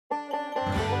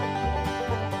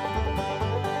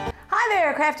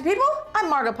there, crafty people. I'm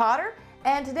Margot Potter,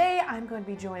 and today I'm going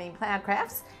to be joining Plaid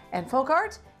Crafts and Folk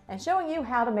Art and showing you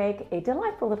how to make a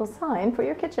delightful little sign for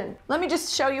your kitchen. Let me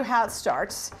just show you how it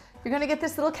starts. You're going to get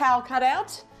this little cow cut out.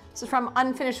 This is from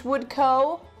Unfinished Wood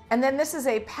Co. And then this is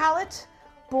a pallet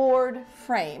board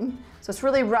frame. So it's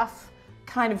really rough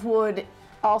kind of wood,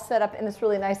 all set up in this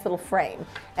really nice little frame.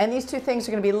 And these two things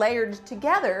are going to be layered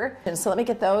together. And so let me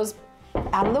get those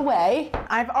out of the way.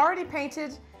 I've already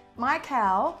painted my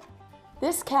cow,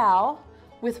 this cow,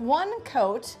 with one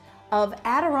coat of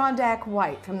Adirondack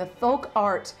White from the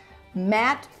FolkArt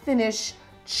Matte Finish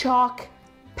Chalk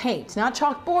Paint. Not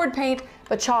chalkboard paint,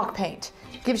 but chalk paint.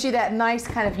 Gives you that nice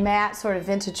kind of matte sort of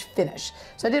vintage finish.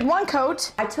 So I did one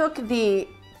coat. I took the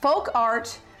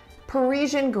FolkArt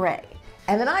Parisian Gray,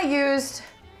 and then I used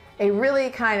a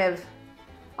really kind of,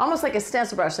 almost like a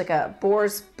stencil brush, like a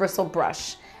boar's bristle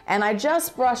brush. And I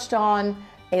just brushed on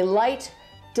a light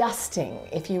dusting,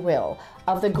 if you will,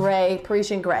 of the gray,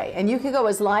 Parisian gray. And you can go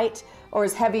as light or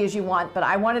as heavy as you want, but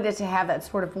I wanted it to have that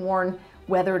sort of worn,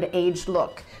 weathered, aged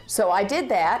look. So I did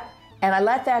that, and I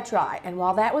let that dry. And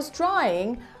while that was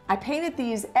drying, I painted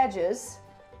these edges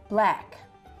black.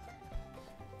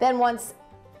 Then once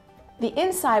the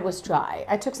inside was dry,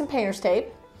 I took some painter's tape,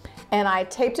 and I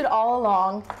taped it all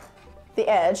along the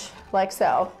edge, like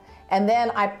so. And then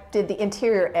I did the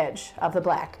interior edge of the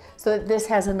black, so that this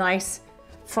has a nice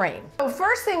frame. So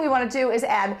first thing we want to do is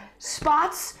add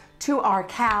spots to our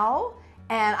cow,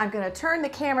 and I'm going to turn the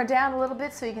camera down a little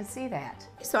bit so you can see that.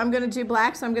 So I'm going to do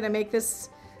black, so I'm going to make this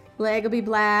leg will be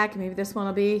black, maybe this one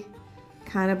will be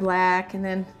kind of black, and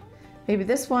then maybe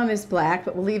this one is black,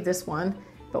 but we'll leave this one,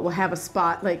 but we'll have a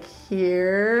spot like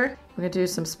here. We're going to do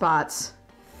some spots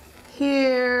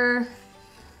here.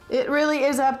 It really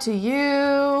is up to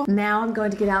you. Now I'm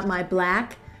going to get out my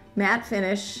black matte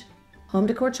finish home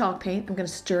decor chalk paint. I'm going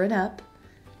to stir it up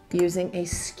using a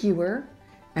skewer,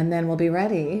 and then we'll be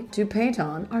ready to paint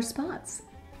on our spots.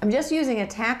 I'm just using a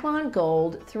Taklon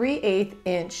Gold 3/8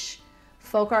 inch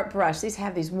FolkArt brush. These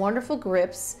have these wonderful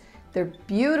grips. They're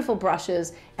beautiful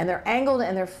brushes, and they're angled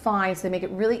and they're fine, so they make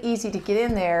it really easy to get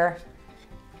in there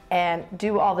and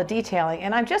do all the detailing.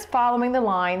 And I'm just following the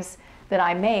lines that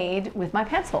I made with my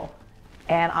pencil.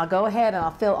 And I'll go ahead and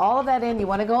I'll fill all of that in. You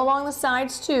want to go along the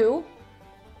sides too.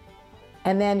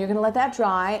 And then you're going to let that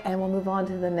dry, and we'll move on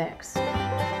to the next.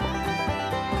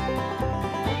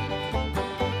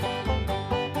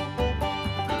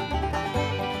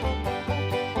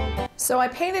 So I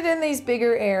painted in these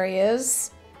bigger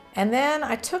areas, and then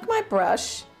I took my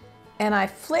brush and I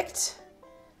flicked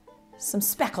some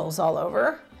speckles all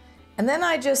over, and then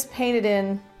I just painted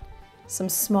in some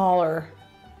smaller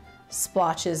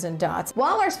splotches and dots.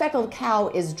 While our speckled cow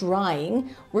is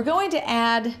drying, we're going to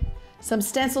add some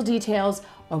stencil details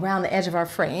around the edge of our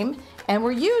frame, and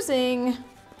we're using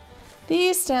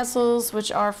these stencils,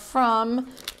 which are from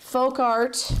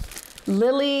FolkArt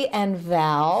Lily and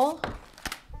Val.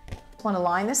 Want to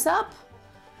line this up.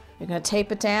 You're going to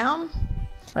tape it down.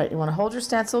 All right, you want to hold your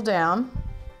stencil down,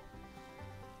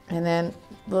 and then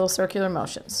little circular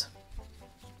motions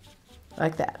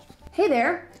like that. Hey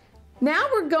there. Now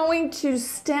we're going to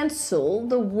stencil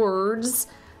the words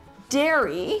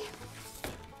dairy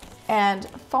and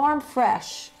farm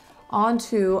fresh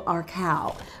onto our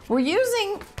cow. We're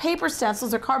using paper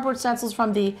stencils or cardboard stencils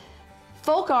from the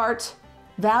FolkArt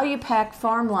Value Pack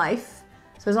Farm Life.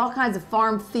 So there's all kinds of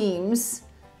farm themes.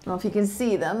 I don't know if you can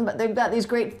see them, but they've got these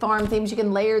great farm themes. You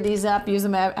can layer these up, use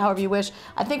them however you wish.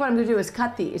 I think what I'm going to do is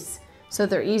cut these so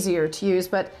they're easier to use.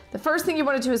 But the first thing you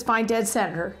want to do is find dead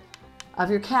center of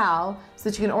your cow so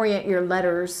that you can orient your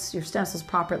letters, your stencils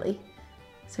properly,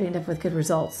 so you end up with good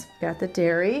results. Got the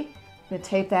dairy. I'm going to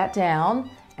tape that down,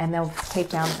 and then we'll tape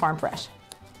down the farm fresh.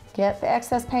 Get the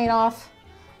excess paint off,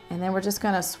 and then we're just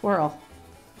going to swirl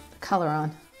the color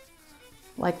on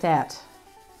like that.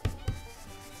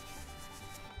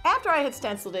 After I had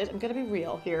stenciled it, I'm going to be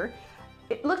real here,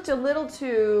 it looked a little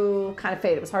too kind of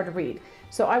faded. It was hard to read.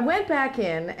 So I went back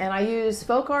in and I used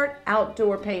FolkArt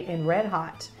Outdoor Paint in Red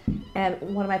Hot and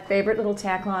one of my favorite little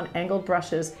Taklon angled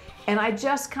brushes, and I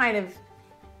just kind of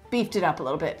beefed it up a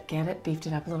little bit. Get it? Beefed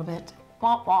it up a little bit.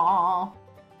 Wah, wah.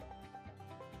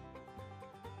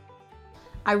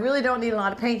 I really don't need a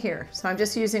lot of paint here, so I'm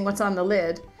just using what's on the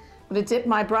lid. I'm going to dip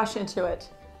my brush into it,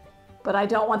 but I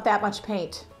don't want that much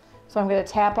paint. So I'm going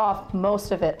to tap off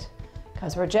most of it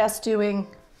because we're just doing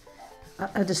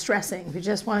a distressing. We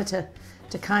just wanted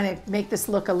to kind of make this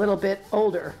look a little bit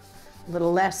older, a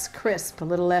little less crisp, a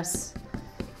little less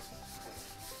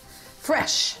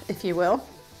fresh, if you will.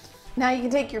 Now you can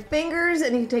take your fingers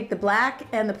and you can take the black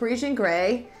and the Parisian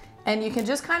gray, and you can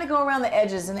just kind of go around the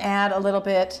edges and add a little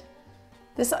bit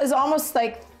This is almost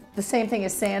like the same thing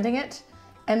as sanding it.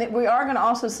 And we are gonna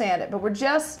also sand it, but we're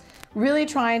just really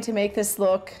trying to make this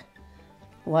look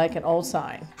like an old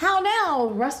sign. How now,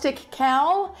 rustic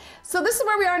cow? So this is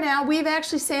where we are now. We've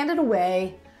actually sanded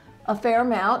away a fair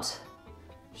amount.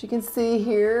 As you can see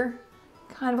here,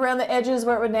 kind of around the edges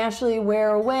where it would naturally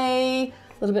wear away,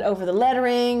 a little bit over the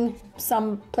lettering,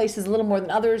 some places a little more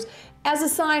than others, as a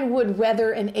sign would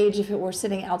weather and age if it were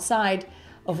sitting outside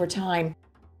over time.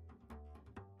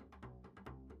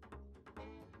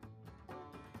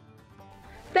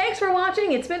 Thanks for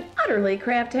watching. It's been utterly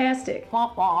craftastic.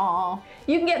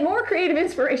 You can get more creative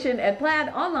inspiration at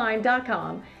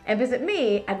plaidonline.com and visit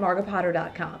me at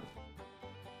margotpotter.com.